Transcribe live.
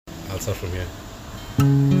start from here.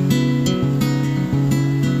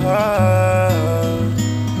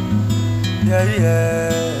 Yeah,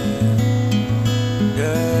 yeah,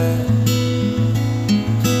 yeah.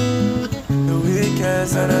 The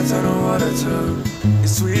weekends and I don't know what to do.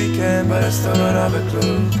 It's weekend, but I still don't have a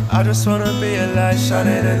clue. I just wanna be a light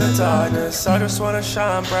shining in the darkness. I just wanna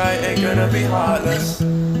shine bright, ain't gonna be heartless.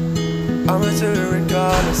 I'ma do it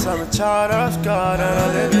regardless. I'm a child of God and I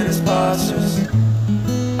live in His pastures.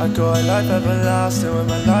 I got a life everlasting. When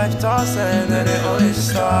my life starts end, then it only just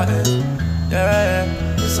started. Yeah,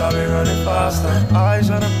 cause I'll be running faster. Eyes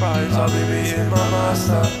on the prize, I'll be meeting my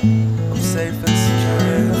master. I'm safe and secure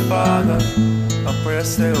in the Father. I pray I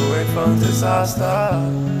stay away from disaster.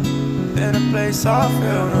 In a place I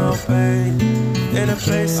feel no pain. In a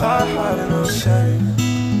place I have no shame.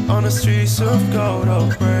 On the streets of gold, oh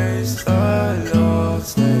praise the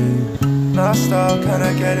Lord's name. Master, can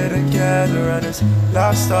I get it together? And this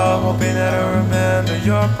lifestyle, hoping that I remember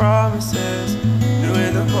your promises. New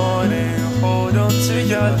in the morning, hold on to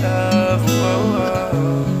your love. Whoa,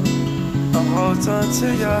 whoa. I hold on to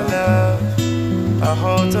your love. I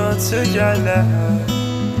hold on to your love.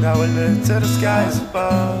 Now we look to the skies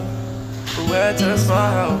above. But where does my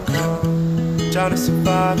help come? Trying to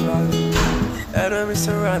survive life. Enemies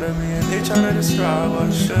surrounding me and they trying to describe what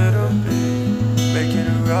it shouldn't be. Making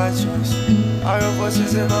the right choice. I got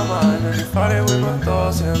voices in my mind and they fighting with my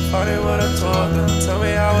thoughts. And I'm fighting what I taught them. Tell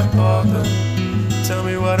me how I taught them. Tell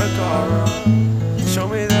me what I got wrong. Show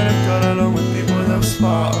me that I got along with people that were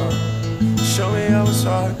smarter. Show me I was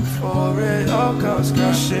right before it all comes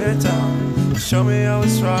crashing down. Show me I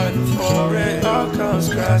was right before it all comes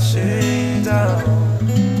crashing down.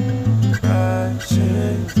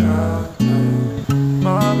 Crashing down.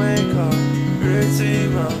 My makeup,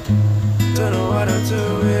 redeemer. Don't know what to do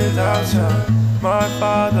without you. My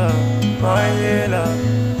father, my healer.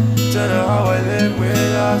 Don't know how I live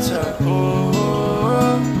without you.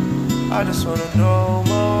 Ooh, I just wanna know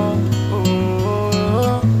more. Ooh,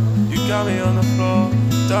 you got me on the floor,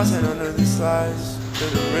 dancing under the lights to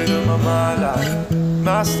the rhythm of my life.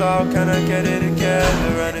 My style, can I get it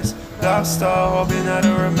together? And it's lifestyle, hoping that I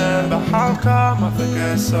remember. How come I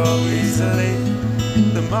forget so easily?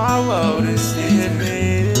 That my world is needing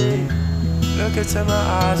me. Look into my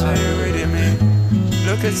eyes, are you reading me?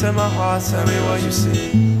 Look into my heart, tell me what you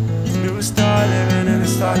see. You start living and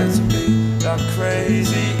it's starting to be like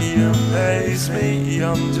crazy, you amaze me.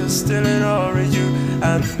 I'm just still in awe of you.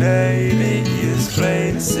 And maybe it's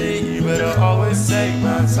plain to see, but I always take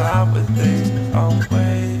my time with things. I'm